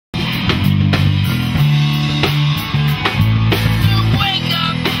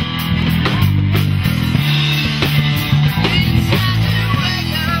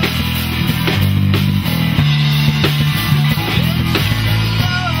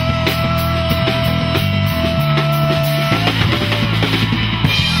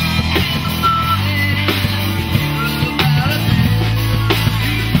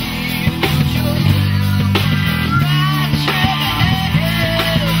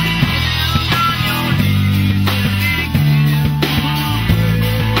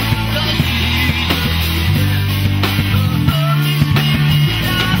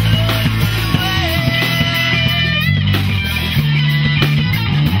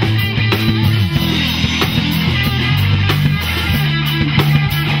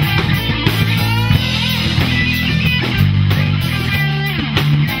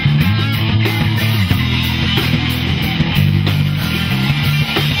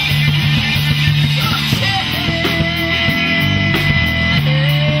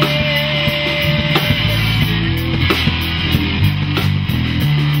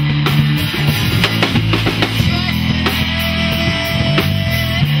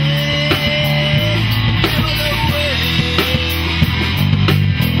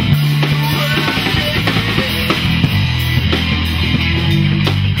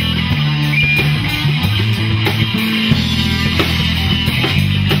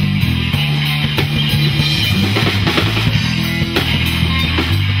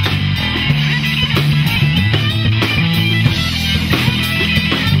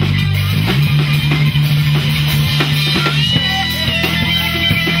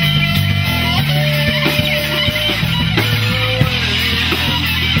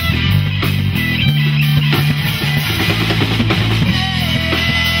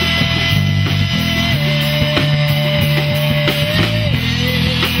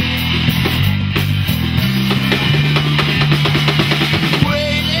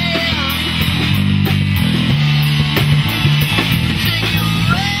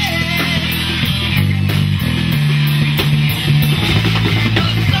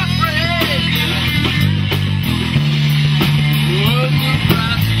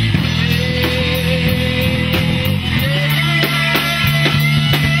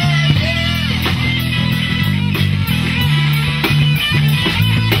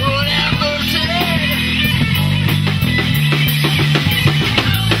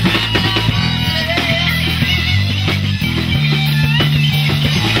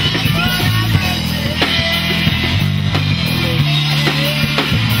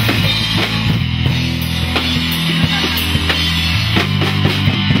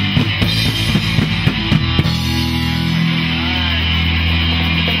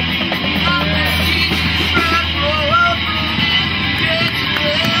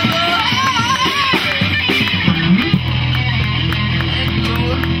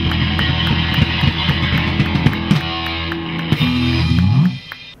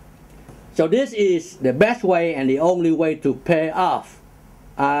So this is the best way and the only way to pay off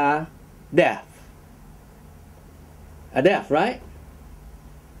our debt. A debt, right?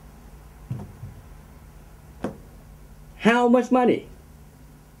 How much money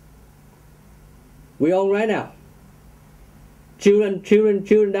we own right now? Children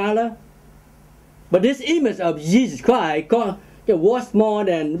dollar. But this image of Jesus Christ was more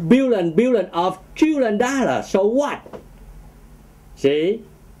than billion of children dollars. So what? See?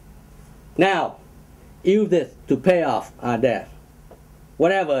 Now, use this to pay off our debt.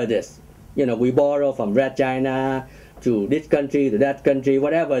 Whatever it is. You know, we borrow from Red China to this country, to that country,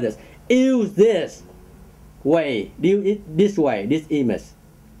 whatever it is. Use this way, this image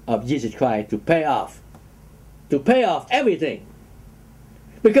of Jesus Christ to pay off everything.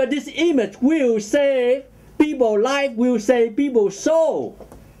 Because this image will save people's life, will save people's soul.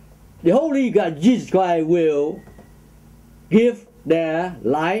 The Holy God, Jesus Christ, will give their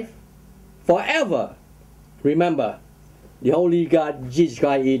life forever. Remember, the Holy God, Jesus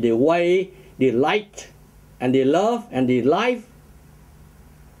Christ, is the way, the light, and the love, and the life.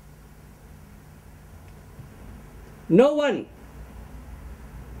 No one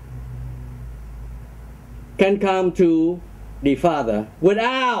can come to the Father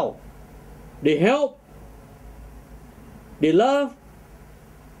without the help, the love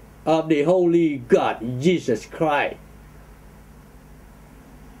of the Holy God, Jesus Christ.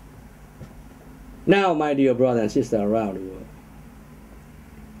 Now, my dear brother and sister around the world,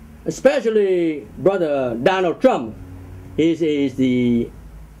 especially Brother Donald Trump, he is the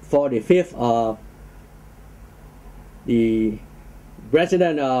 45th of the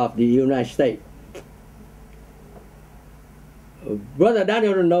President of the United States. Brother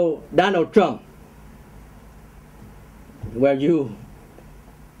Donald Trump, well, you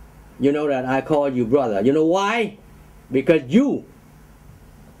know that I call you brother. You know why? Because you,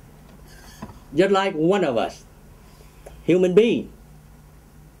 just like one of us, human being,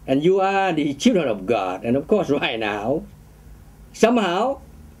 and you are the children of God. And of course, right now, somehow,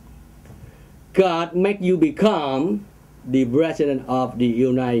 God make you become the President of the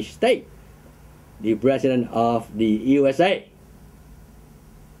United States, the President of the USA.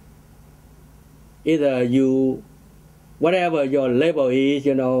 Either you, whatever your label is,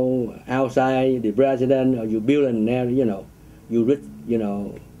 you know, outside the president, or you billionaire, you know, you rich, you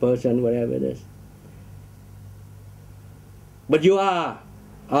know, person, whatever it is. But you are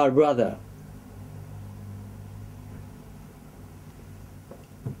our brother.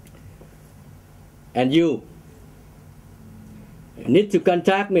 And you need to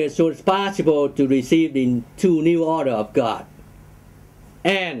contact me as soon as possible to receive the 2 new order of God.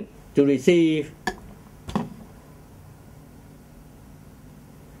 And to receive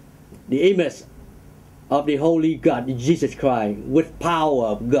the image of the Holy God, Jesus Christ, with power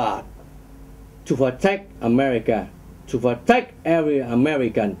of God, to protect America, to protect every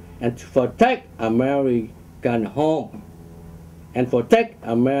American, and to protect American home, and protect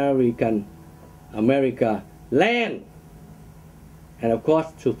America land, and of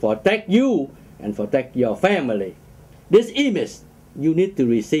course to protect you and protect your family. This image you need to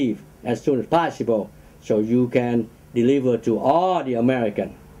receive as soon as possible, so you can deliver to all the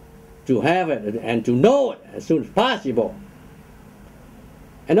Americans to have it and to know it as soon as possible.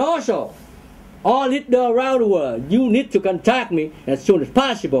 And also, all leaders around the world, you need to contact me as soon as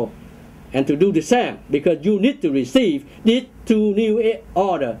possible and to do the same, because you need to receive this 2 new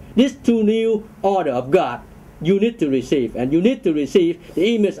order, this 2 new order of God. You need to receive, and you need to receive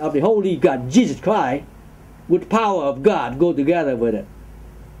the image of the Holy God, Jesus Christ, with power of God go together with it.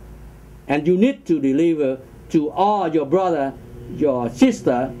 And you need to deliver to all your brother, your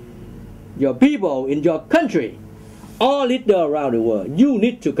sister, your people in your country, all leaders around the world. You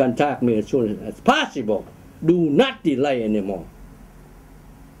need to contact me as soon as possible. Do not delay anymore.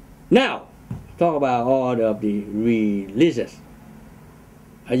 Now, talk about all of the religions.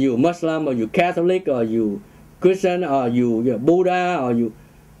 Are you Muslim, or you Catholic, or you Christian, or you Buddha, or you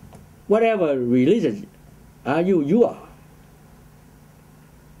whatever religion are you? You are.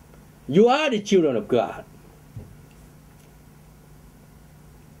 You are the children of God.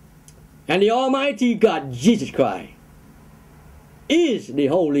 And the Almighty God, Jesus Christ, is the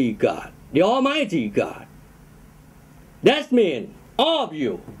Holy God, the Almighty God. That means all of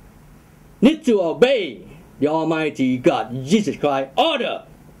you need to obey the Almighty God, Jesus Christ, order.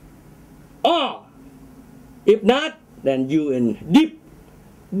 Or, if not, then you in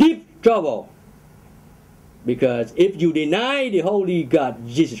deep trouble. Because if you deny the Holy God,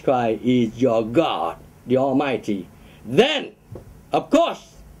 Jesus Christ is your God, the Almighty, then, of course,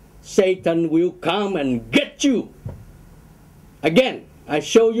 Satan will come and get you. Again, I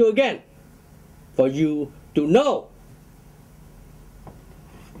show you again. for you to know.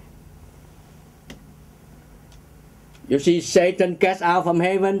 You see Satan cast out from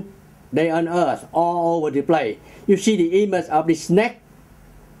heaven, they on earth, all over the place. You see the image of the snake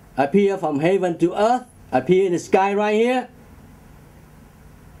appear from heaven to earth, appear in the sky right here.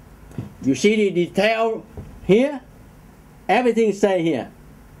 You see the detail here? Everything say here.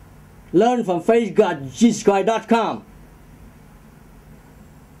 Learn from FaithGodJesusChrist.com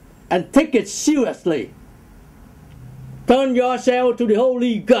and take it seriously. Turn yourself to the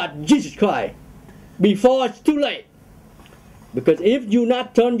Holy God, Jesus Christ, before it's too late. Because if you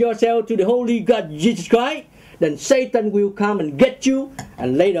not turn yourself to the Holy God, Jesus Christ, then Satan will come and get you,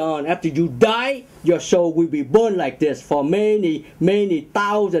 and later on, after you die, your soul will be burned like this for many, many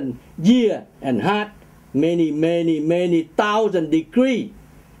thousand years and hot, many thousand degrees.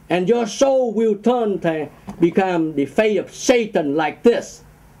 And your soul will turn to become the face of Satan like this.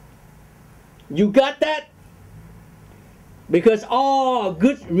 You got that? Because all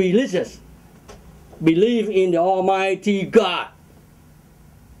good religious believe in the Almighty God.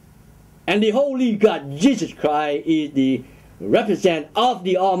 And the Holy God, Jesus Christ, is the representative of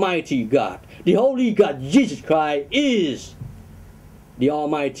the Almighty God. The Holy God, Jesus Christ, is the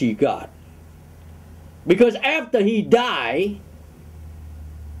Almighty God. Because after he died,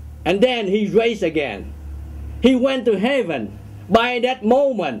 and then he raised again, he went to heaven. By that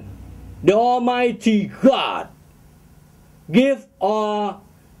moment, the Almighty God give all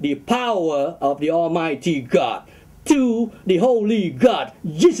the power of the Almighty God to the Holy God,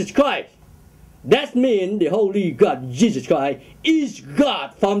 Jesus Christ. That means the Holy God, Jesus Christ, is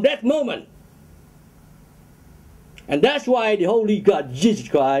God from that moment. And that's why the Holy God, Jesus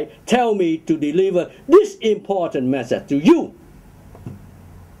Christ, tell me to deliver this important message to you.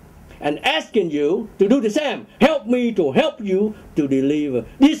 And asking you to do the same. Help me to help you to deliver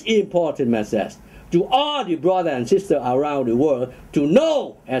this important message to all the brothers and sisters around the world to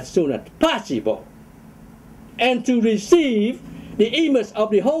know as soon as possible. And to receive the image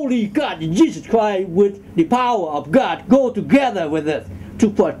of the Holy God, Jesus Christ, with the power of God, go together with it to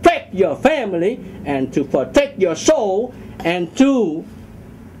protect your family and to protect your soul and to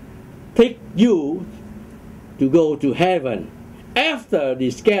take you to go to heaven after the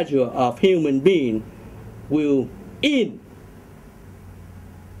schedule of human being will end.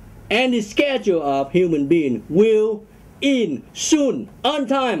 And the schedule of human being will end soon, on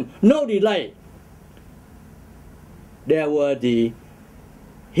time, no delay. There were the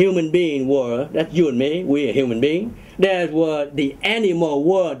human being world, that's you and me, we are human beings. There were the animal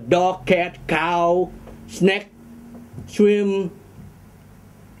world, dog, cat, cow, snake, shrimp,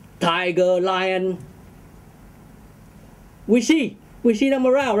 tiger, lion. We see them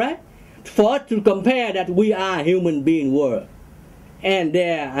around, right? For us to compare that we are human being world. And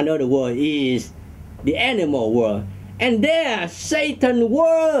there another world is the animal world. And there Satan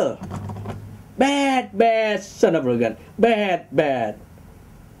world. Bad son of a gun. Bad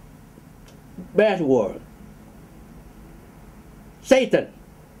world. Satan.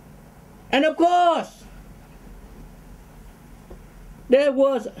 And of course, there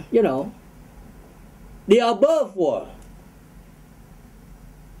was, the above world.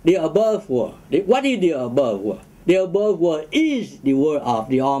 The above world. What is the above world? The above world is the word of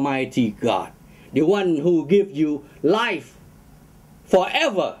the Almighty God. The one who gives you life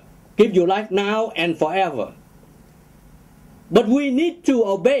forever. Give you life now and forever. But we need to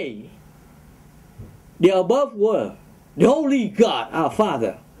obey the above word, the Holy God, our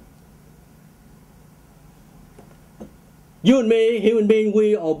Father. You and me, human being,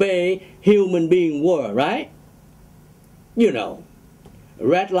 we obey human being word, right?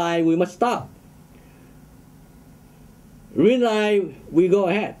 Red light, we must stop. Green light, we go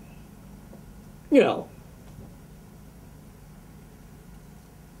ahead.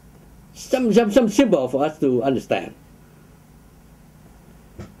 Some symbol for us to understand.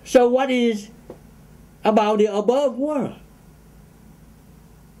 So what is about the above world?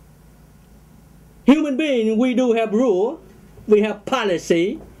 Human being, we do have rule, we have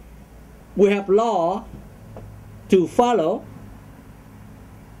policy, we have law to follow.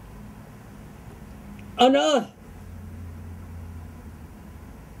 On earth.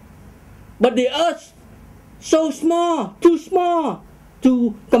 But the earth so small, too small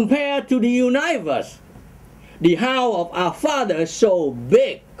to compare to the universe. The house of our Father is so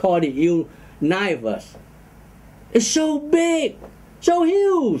big, called the universe. It's so big, so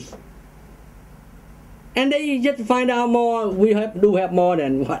huge. And they just find out more, we do have more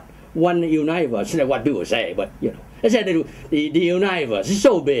than one universe. That's what people say, but they said the universe is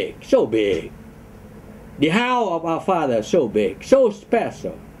so big, so big. The house of our Father is so big, so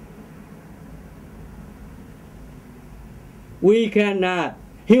special. We cannot,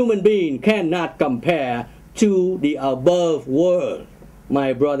 human being cannot compare to the above world,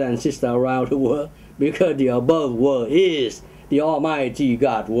 my brother and sister around the world, because the above world is the Almighty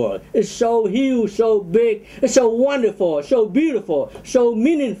God world. It's so huge, so big, it's so wonderful, so beautiful, so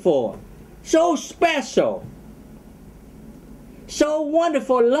meaningful, so special, so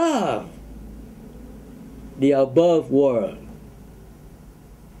wonderful love. The above world,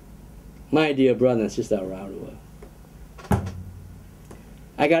 my dear brother and sister around the world.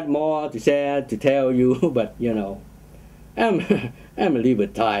 I got more to say, to tell you, but you know, I'm a little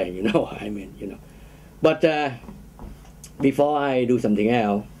bit tired, you know. I mean, you know. But before I do something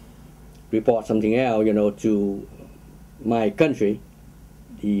else, report something else, you know, to my country,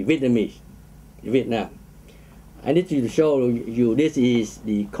 the Vietnamese, Vietnam, I need to show you this is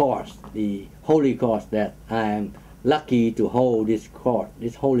the course, the holy course that I am lucky to hold this course,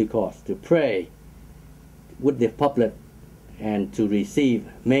 this holy course, to pray with the public and to receive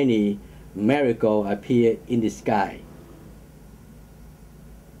many miracles appear in the sky.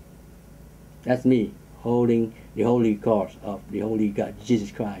 That's me holding the holy course of the Holy God,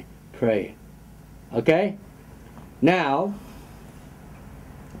 Jesus Christ, praying. Okay? Now,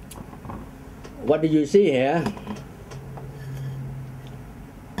 what do you see here?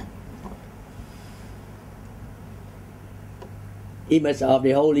 Image of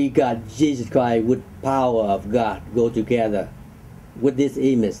the Holy God, Jesus Christ, with power of God go together with this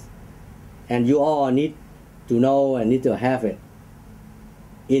image. And you all need to know and need to have it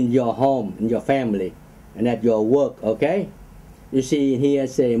in your home, in your family, and at your work, okay? You see here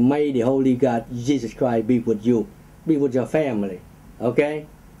say, may the Holy God, Jesus Christ, be with you, be with your family, okay?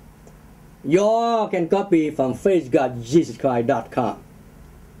 You all can copy from faithgodjesuschrist.com,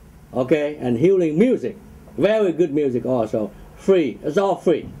 okay? And healing music, very good music also, free, it's all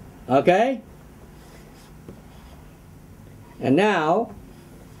free, okay? And now,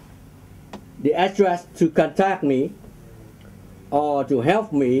 the address to contact me or to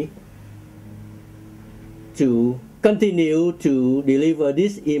help me to continue to deliver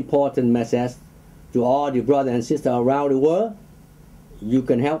this important message to all the brothers and sisters around the world. You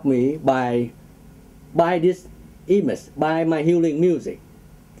can help me by this image, by my healing music.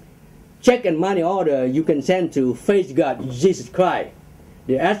 Check and money order you can send to Faith God Jesus Christ.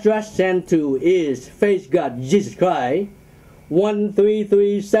 The address sent to is Faith God Jesus Christ,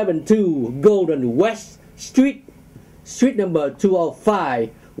 13372 Golden West Street, Suite number 205,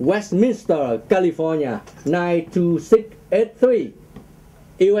 Westminster, California, 92683,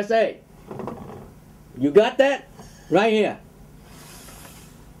 USA. You got that? Right here.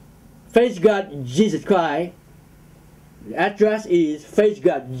 Faith God Jesus Christ. The address is Faith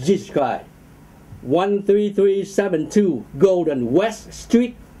God Jesus Christ, 13372 Golden West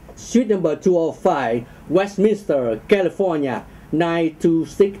Street, Suite number 205, Westminster, California,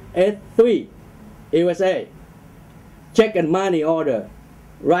 92683, USA. Check and money order.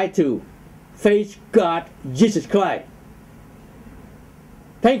 Write to Faith God Jesus Christ.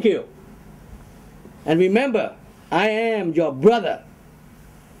 Thank you. And remember, I am your brother.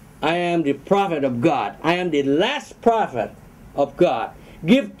 I am the prophet of God. I am the last prophet of God.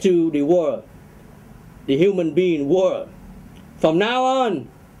 Give to the world, the human being world. From now on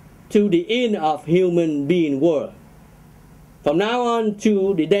to the end of human being world. From now on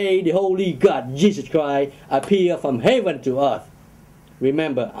to the day the Holy God, Jesus Christ, appear from heaven to earth.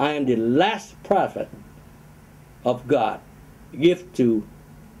 Remember, I am the last prophet of God. Give to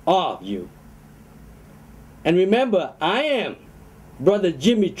all of you. And remember, I am Brother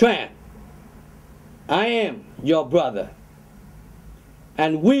Jimmy Tran. I am your brother.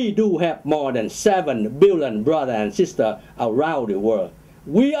 And we do have more than 7 billion brothers and sisters around the world.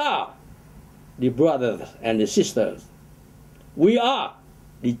 We are the brothers and the sisters. We are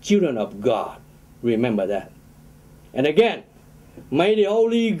the children of God. Remember that. And again, may the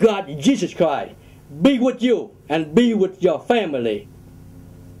Holy God, Jesus Christ, be with you and be with your family.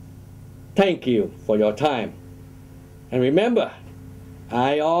 Thank you for your time. And remember,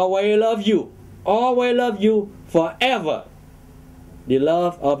 I always love you forever. The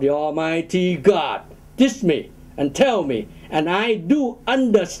love of the Almighty God teach me and tell me, and I do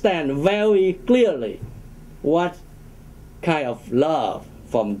understand very clearly what kind of love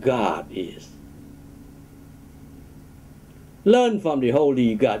from God is. Learn from the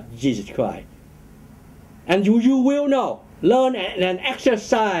Holy God, Jesus Christ. And you will know, learn and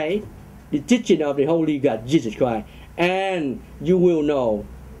exercise the teaching of the Holy God, Jesus Christ, and you will know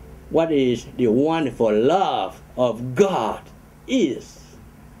what is the wonderful love of God is.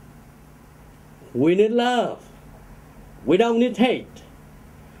 We need love. We don't need hate.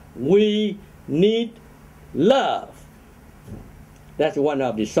 We need love. That's one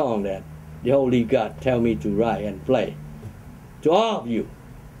of the songs that the Holy God tell me to write and play. To all of you,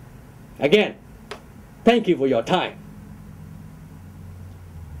 again, thank you for your time.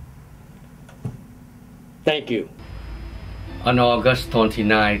 Thank you. On August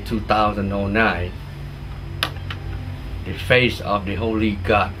 29, 2009, the face of the Holy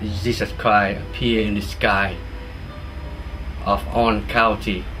God, Jesus Christ, appeared in the sky of Orange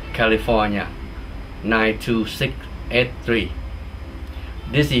County, California, 92683.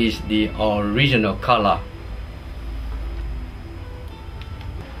 This is the original color.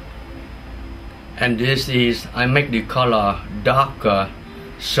 And this is, I make the color darker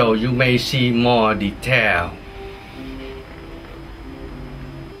so you may see more detail.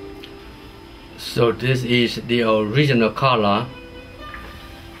 So this is the original color,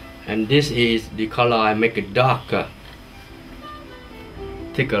 and this is the color I make it darker.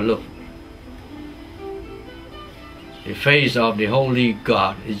 Take a look. The face of the Holy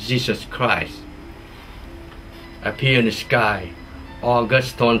God is Jesus Christ. Appear in the sky,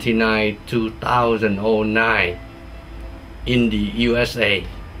 August 29, 2009, in the USA.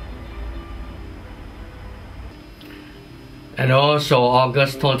 And also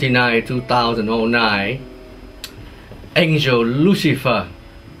August 29, 2009, angel Lucifer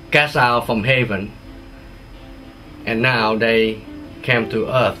cast out from heaven, and now they came to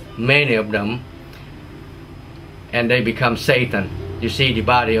earth, many of them, and they become Satan. You see the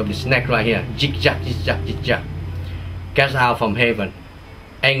body of the snake right here, zigzag, zigzag, zigzag, cast out from heaven,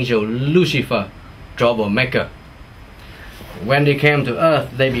 angel Lucifer, troublemaker. When they came to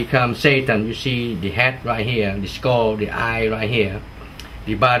earth, they become Satan. You see the head right here, the skull, the eye right here,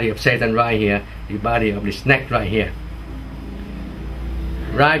 the body of Satan right here, the body of the snake right here.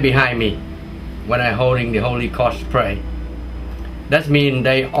 Right behind me, when I'm holding the Holy Cross pray. That means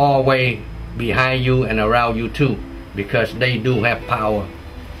they always behind you and around you too, because they do have power.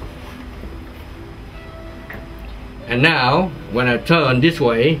 And now, when I turn this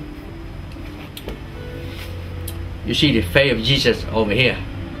way, you see the face of Jesus over here.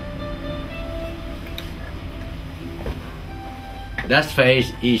 That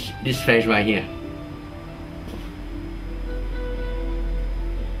face is this face right here.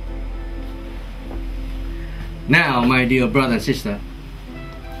 Now, my dear brother and sister,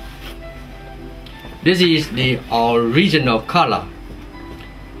 this is the original color.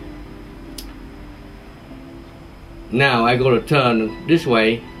 Now I go to turn this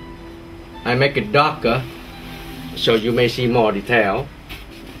way. I make it darker so you may see more detail.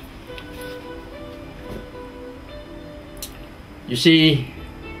 You see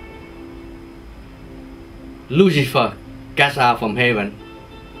Lucifer cast out from heaven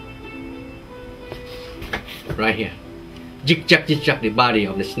right here. Zigzag, zigzag, the body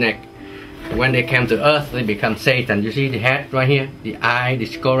of the snake. When they came to earth, they become Satan. You see the head right here, the eye, the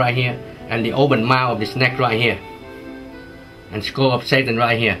skull right here, and the open mouth of the snake right here, and skull of Satan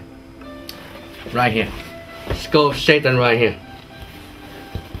right here. Right here. Skull of Satan right here.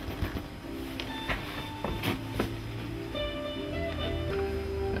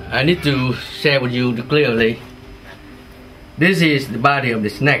 I need to share with you clearly. This is the body of the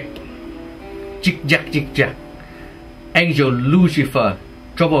snake. Zigzag, zigzag. Angel Lucifer,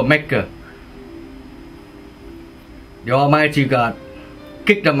 troublemaker. The Almighty God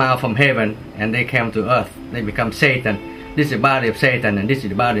kicked them out from heaven and they came to earth. They become Satan. This is the body of Satan, and this is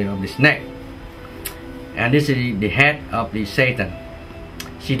the body of the snake. And this is the head of the Satan.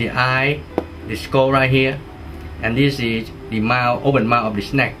 See the eye, the skull right here, and this is the mouth, open mouth of the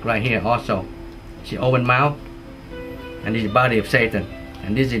snake right here also. See open mouth, and this is the body of Satan,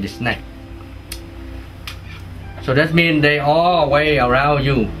 and this is the snake. So that means they all way around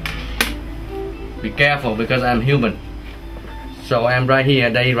you. Be careful, because I'm human. So I'm right here,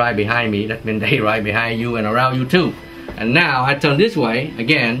 they right behind me. That means they right behind you and around you too. And now I turn this way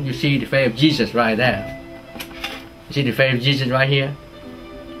again. You see the face of Jesus right there. See the face of Jesus right here.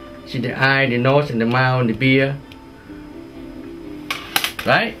 See the eye, the nose, and the mouth, and the beard.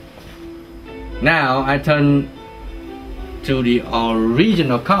 Right? Now I turn to the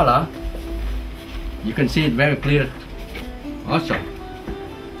original color. You can see it very clear also.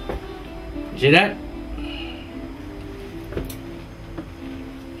 You see that?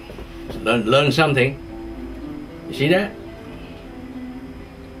 Learn something. You see that?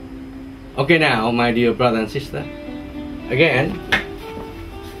 Okay, now my dear brother and sister, again,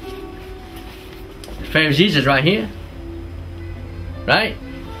 the face of Jesus right here, right?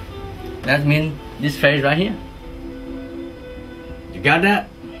 That means this face right here. You got that?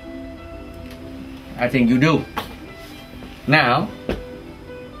 I think you do. Now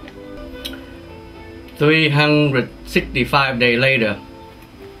 365 days later,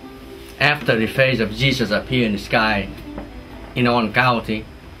 after the face of Jesus appeared in the sky in On County,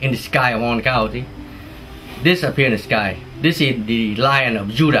 in the sky of On County, this appeared in the sky. This is the Lion of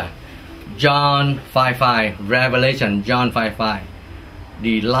Judah. John 5:5, Revelation John 5:5.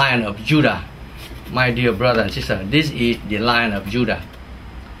 The Lion of Judah. My dear brother and sister, this is the Lion of Judah.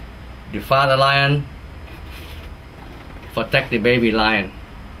 The father lion protect the baby lion.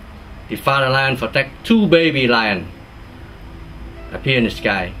 The father lion protect two baby lions appear in the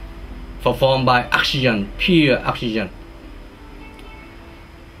sky, performed by oxygen, pure oxygen.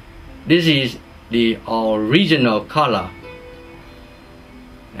 This is the original color.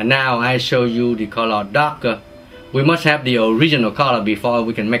 And now I show you the color darker. We must have the original color before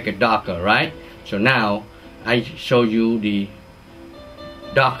we can make it darker, right? So now I show you the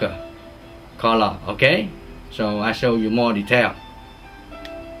darker color, okay? So I show you more detail.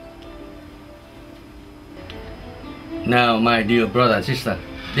 Now my dear brother and sister,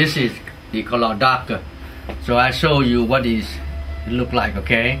 this is the color darker. So I show you what it look like,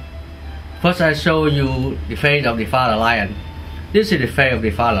 okay? First I show you the face of the father lion. This is the face of the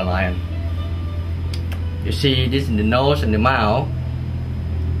father lion. You see, this is the nose and the mouth.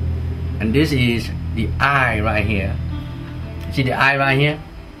 And this is the eye right here. See the eye right here?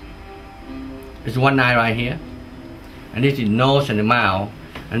 There's one eye right here. And this is the nose and the mouth.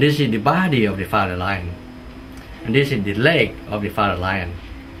 And this is the body of the father lion. And this is the leg of the father lion.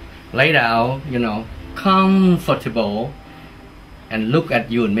 Lay down, you know, comfortable, and look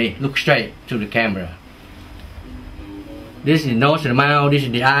at you and me. Look straight to the camera. This is the nose and the mouth. This is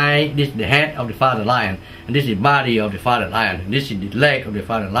the eye. This is the head of the father lion. And this is the body of the father lion. And this is the leg of the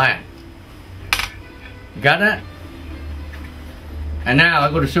father lion. You got that? And now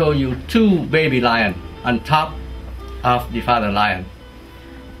I'm going to show you two baby lions on top of the father lion.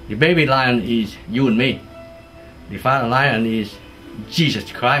 The baby lion is you and me. The father lion is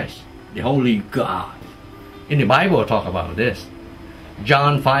Jesus Christ, the Holy God. In the Bible talk about this.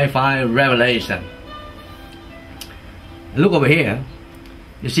 John 5:5, Revelation. Look over here.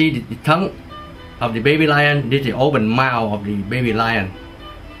 You see the tongue of the baby lion. This is the open mouth of the baby lion.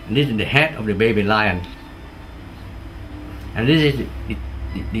 And this is the head of the baby lion. And this is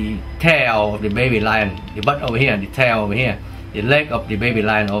the tail of the baby lion. The butt over here, the tail over here. The leg of the baby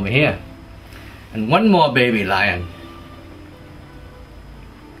lion over here. And one more baby lion.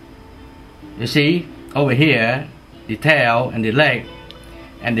 You see, over here, the tail and the leg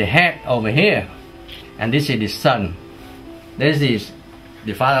and the head over here. And this is the sun. This is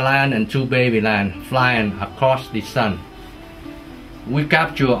the father lion and two baby lions flying across the sun. We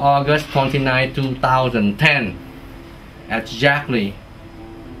captured August 29, 2010, exactly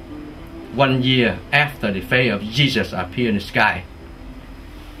 1 year after the face of Jesus appeared in the sky.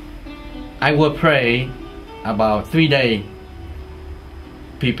 I will pray about 3 days,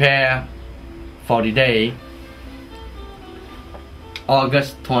 prepare for the day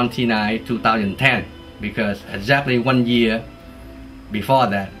August 29, 2010, because exactly 1 year before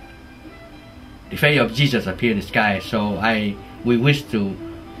that, the face of Jesus appeared in the sky. So we wish to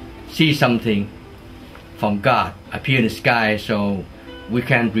see something from God appear in the sky, so we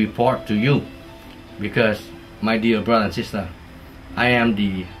can report to you. Because, my dear brother and sister, I am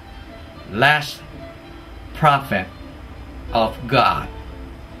the last prophet of God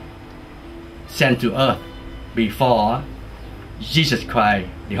sent to earth before Jesus Christ,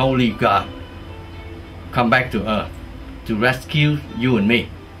 the Holy God, come back to earth to rescue you and me.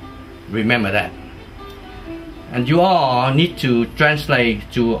 Remember that. And you all need to translate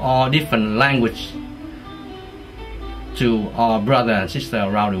to all different languages to our brother and sister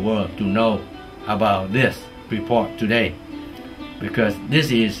around the world to know about this report today, because this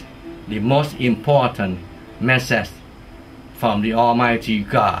is the most important message from the Almighty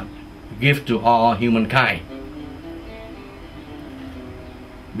God give to all humankind.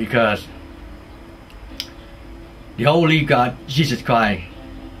 Because the Holy God Jesus Christ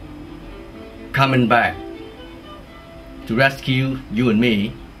coming back to rescue you and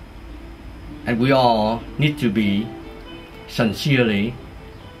me, and we all need to be sincerely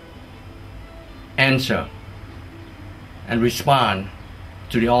answer and respond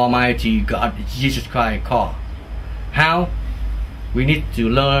to the Almighty God Jesus Christ call. How? We need to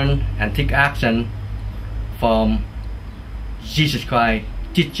learn and take action from Jesus Christ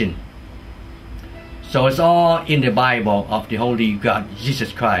teaching. So it's all in the Bible of the Holy God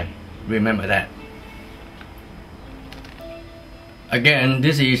Jesus Christ. Remember that. Again,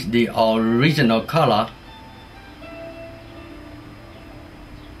 this is the original color.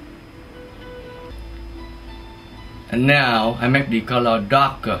 And now I make the color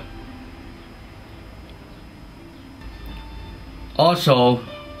darker. Also,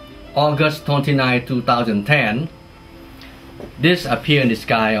 August 29, 2010, this appeared in the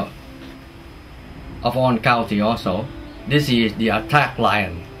sky of Orange County also. This is the attack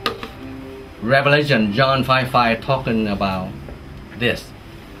lion. Revelation John 5:5 talking about this.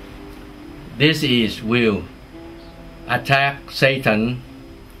 This is will attack Satan,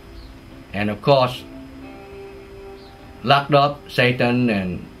 and of course locked up Satan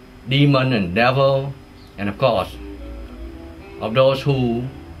and demon and devil, and of course of those who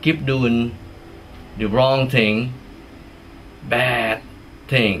keep doing the wrong thing, bad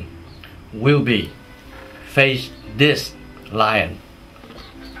thing, will be face this lion.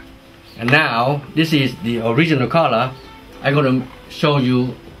 And now this is the original color. I'm going to show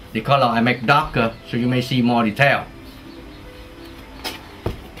you the color I make darker so you may see more detail.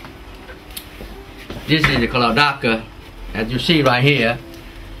 This is the color darker. As you see right here,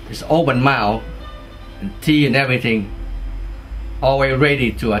 it's open mouth and teeth and everything, always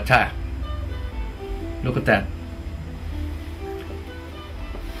ready to attack. Look at that.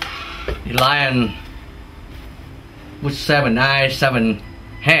 The lion with 7 eyes, 7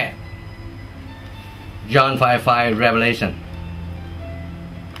 heads. John 5:5 Revelation.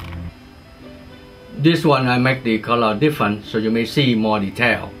 This one I make the color different so you may see more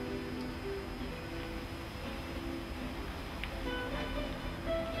detail.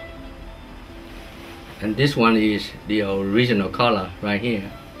 And this one is the original color right here.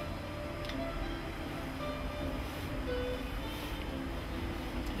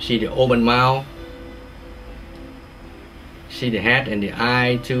 See the open mouth, see the head and the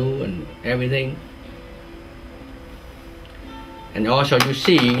eye too and everything. And also you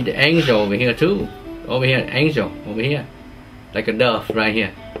see the angel over here too. Over here, angel over here, like a dove right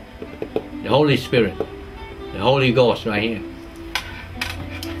here. The Holy Spirit, the Holy Ghost right here.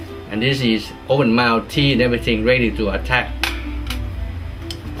 And this is open mouth, teeth and everything ready to attack.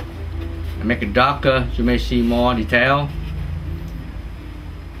 I make it darker so you may see more detail.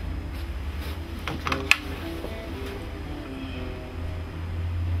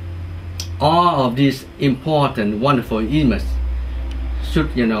 All of these important, wonderful images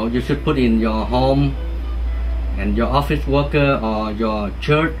should, you should put in your home and your office worker or your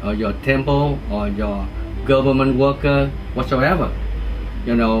church or your temple or your government worker, whatsoever.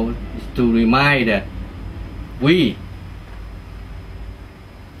 To remind that we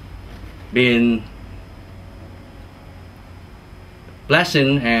been blessed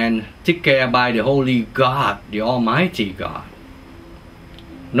and taken care by the Holy God, the Almighty God.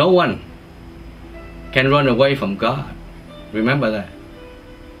 No one can run away from God. Remember that.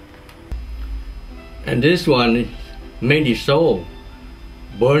 And this one is many soul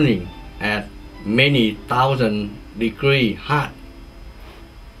burning at many thousand degrees hot.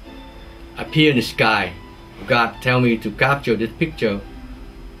 Appear in the sky. God tell me to capture this picture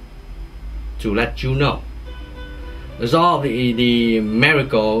to let you know. That's all the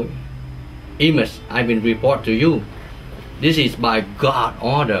miracle image I've been report to you. This is by God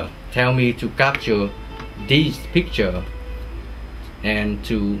order. Tell me to capture this picture and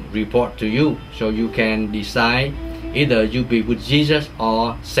to report to you so you can decide either you be with Jesus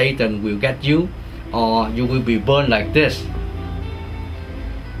or Satan will get you, or you will be burned like this.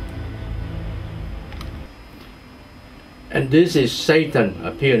 And this is Satan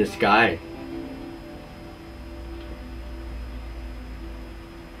appear in the sky.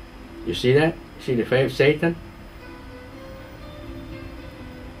 You see that? See the face of Satan?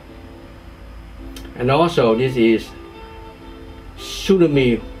 And also this is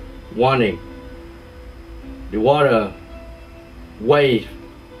tsunami warning. The water wave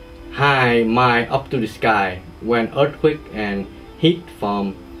high mile up to the sky when earthquake and heat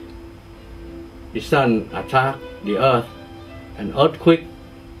from the sun attack the earth. An earthquake,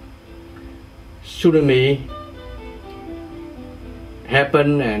 tsunami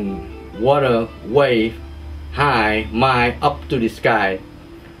happen and water wave high mile up to the sky.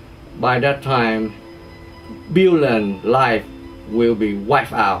 By that time, billion life will be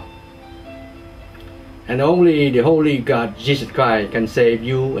wiped out. And only the Holy God Jesus Christ can save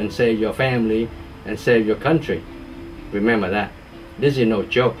you and save your family and save your country. Remember that. This is no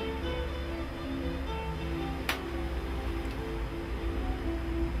joke.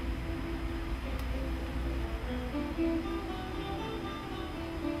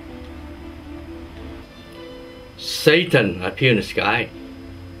 Satan appeared in the sky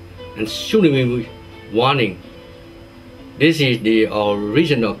and tsunami warning. This is the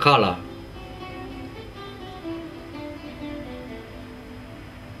original color.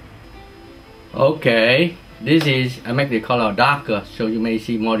 Okay, this is, I make the color darker so you may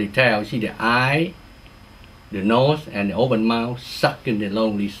see more detail. See the eye, the nose and the open mouth, sucking the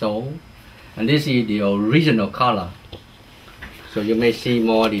lonely soul. And this is the original color. So you may see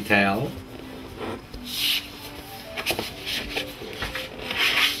more detail.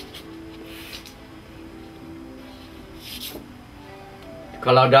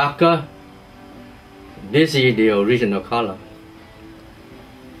 Color darker. This is the original color.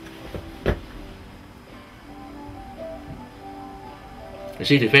 You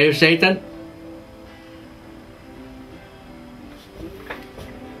see the face of Satan?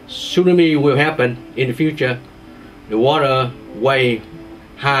 Tsunami will happen in the future. The water way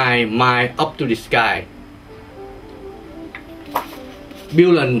high, mile up to the sky.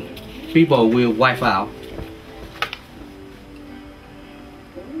 Billion people will wipe out.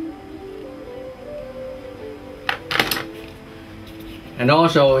 And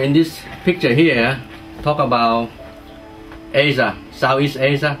also in this picture here, talk about Asia, Southeast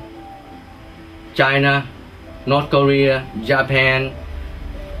Asia, China, North Korea, Japan.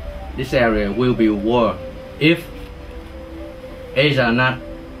 This area will be war if Asia not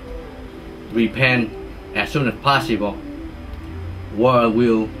repent as soon as possible. War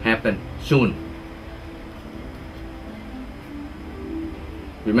will happen soon.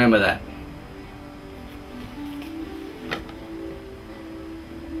 Remember that.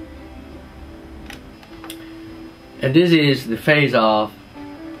 And this is the face of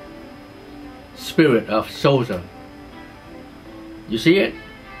spirit of soldier. You see it?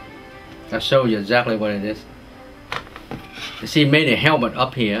 I'll show you exactly what it is. You see, made a helmet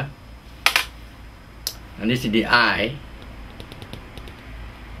up here, and this is the eye,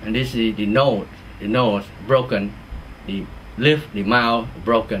 and this is the nose broken, the lip, the mouth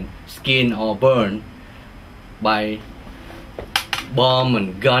broken, skin all burned by bomb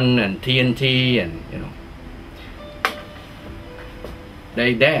and gun and TNT, and you know.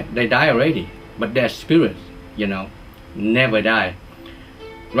 They dead, they die already, but their spirits, you know, never die.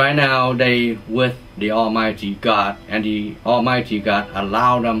 Right now they with the Almighty God, and the Almighty God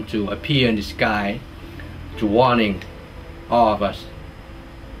allowed them to appear in the sky to warning all of us.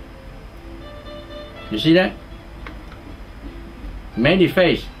 You see that? Many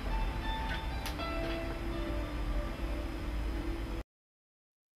faces.